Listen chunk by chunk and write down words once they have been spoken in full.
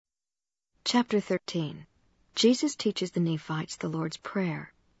Chapter 13. Jesus teaches the Nephites the Lord's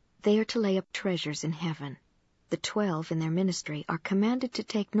Prayer. They are to lay up treasures in heaven. The 12 in their ministry are commanded to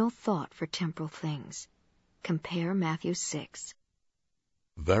take no thought for temporal things. Compare Matthew 6.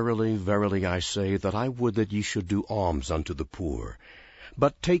 Verily, verily, I say that I would that ye should do alms unto the poor.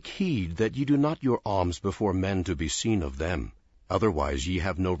 But take heed that ye do not your alms before men to be seen of them. Otherwise ye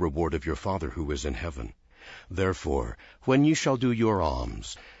have no reward of your Father who is in heaven. Therefore, when ye shall do your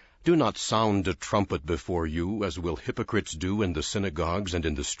alms, do not sound a trumpet before you, as will hypocrites do in the synagogues and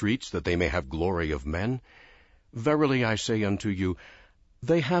in the streets, that they may have glory of men. Verily I say unto you,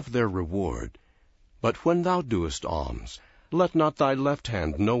 they have their reward. But when thou doest alms, let not thy left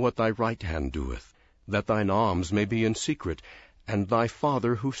hand know what thy right hand doeth, that thine alms may be in secret, and thy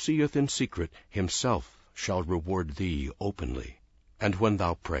Father who seeth in secret himself shall reward thee openly. And when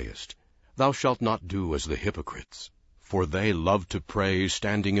thou prayest, thou shalt not do as the hypocrites, for they love to pray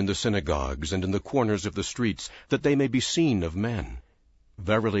standing in the synagogues and in the corners of the streets, that they may be seen of men.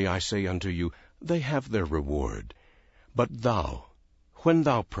 Verily I say unto you, they have their reward. But thou, when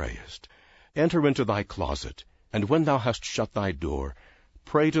thou prayest, enter into thy closet, and when thou hast shut thy door,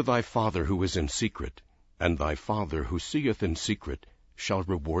 pray to thy Father who is in secret, and thy Father who seeth in secret shall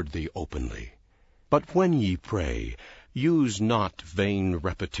reward thee openly. But when ye pray, use not vain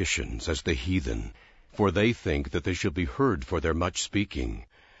repetitions as the heathen, for they think that they shall be heard for their much speaking.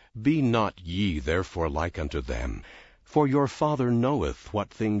 Be not ye therefore like unto them, for your Father knoweth what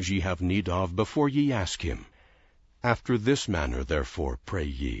things ye have need of before ye ask him. After this manner therefore pray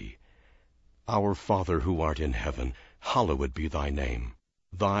ye. Our Father who art in heaven, hallowed be thy name.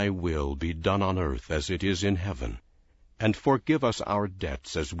 Thy will be done on earth as it is in heaven. And forgive us our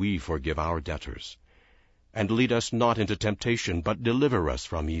debts as we forgive our debtors. And lead us not into temptation, but deliver us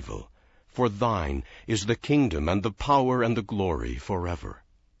from evil. For thine is the kingdom, and the power, and the glory, forever.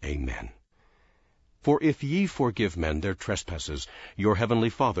 Amen. For if ye forgive men their trespasses, your heavenly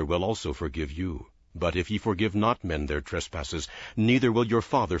Father will also forgive you. But if ye forgive not men their trespasses, neither will your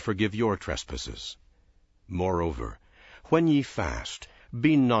Father forgive your trespasses. Moreover, when ye fast,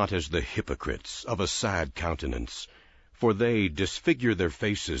 be not as the hypocrites, of a sad countenance, for they disfigure their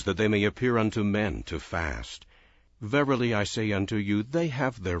faces, that they may appear unto men to fast. Verily I say unto you, they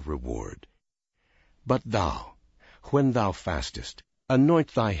have their reward. But thou, when thou fastest,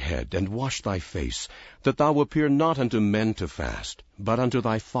 anoint thy head, and wash thy face, that thou appear not unto men to fast, but unto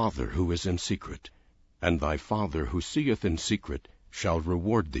thy Father who is in secret. And thy Father who seeth in secret shall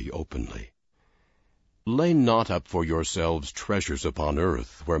reward thee openly. Lay not up for yourselves treasures upon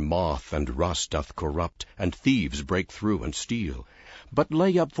earth, where moth and rust doth corrupt, and thieves break through and steal. But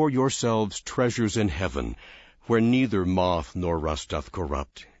lay up for yourselves treasures in heaven, where neither moth nor rust doth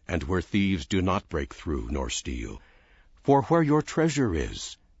corrupt, and where thieves do not break through nor steal. For where your treasure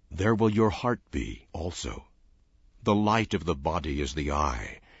is, there will your heart be also. The light of the body is the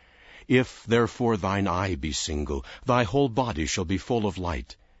eye. If therefore thine eye be single, thy whole body shall be full of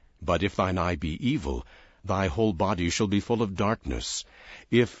light. But if thine eye be evil, thy whole body shall be full of darkness.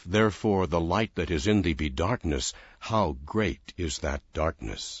 If therefore the light that is in thee be darkness, how great is that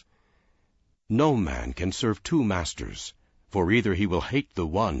darkness! No man can serve two masters, for either he will hate the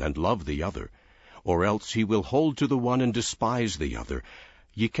one and love the other, or else he will hold to the one and despise the other.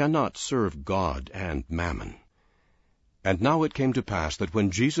 Ye cannot serve God and mammon. And now it came to pass that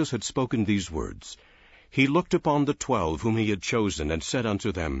when Jesus had spoken these words, he looked upon the 12 whom he had chosen, and said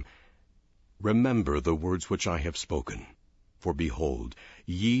unto them, Remember the words which I have spoken. For behold,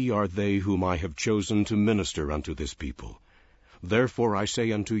 ye are they whom I have chosen to minister unto this people. Therefore I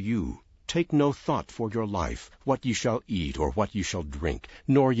say unto you, take no thought for your life, what ye shall eat, or what ye shall drink,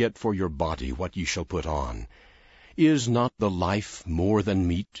 nor yet for your body, what ye shall put on. Is not the life more than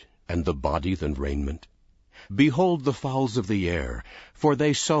meat, and the body than raiment? Behold the fowls of the air, for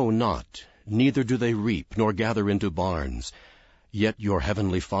they sow not, neither do they reap, nor gather into barns. Yet your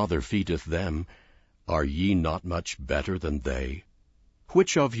heavenly Father feedeth them. Are ye not much better than they?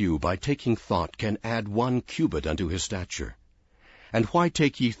 Which of you by taking thought can add 1 cubit unto his stature? And why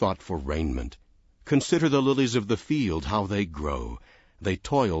take ye thought for raiment? Consider the lilies of the field, how they grow. They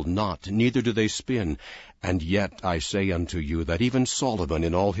toil not, neither do they spin. And yet I say unto you that even Solomon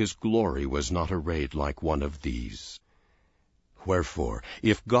in all his glory was not arrayed like one of these. Wherefore,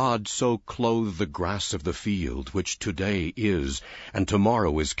 if God so clothe the grass of the field, which today is, and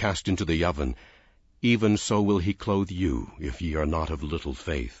tomorrow is cast into the oven, even so will he clothe you, if ye are not of little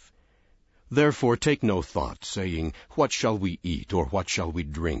faith. Therefore take no thought, saying, What shall we eat, or what shall we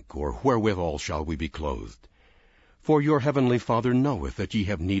drink, or wherewithal shall we be clothed? For your heavenly Father knoweth that ye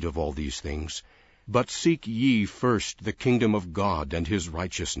have need of all these things. But seek ye first the kingdom of God and his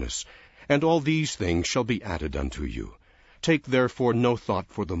righteousness, And all these things shall be added unto you. Take therefore no thought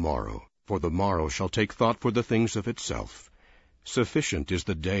for the morrow shall take thought for the things of itself. Sufficient is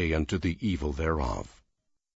the day unto the evil thereof.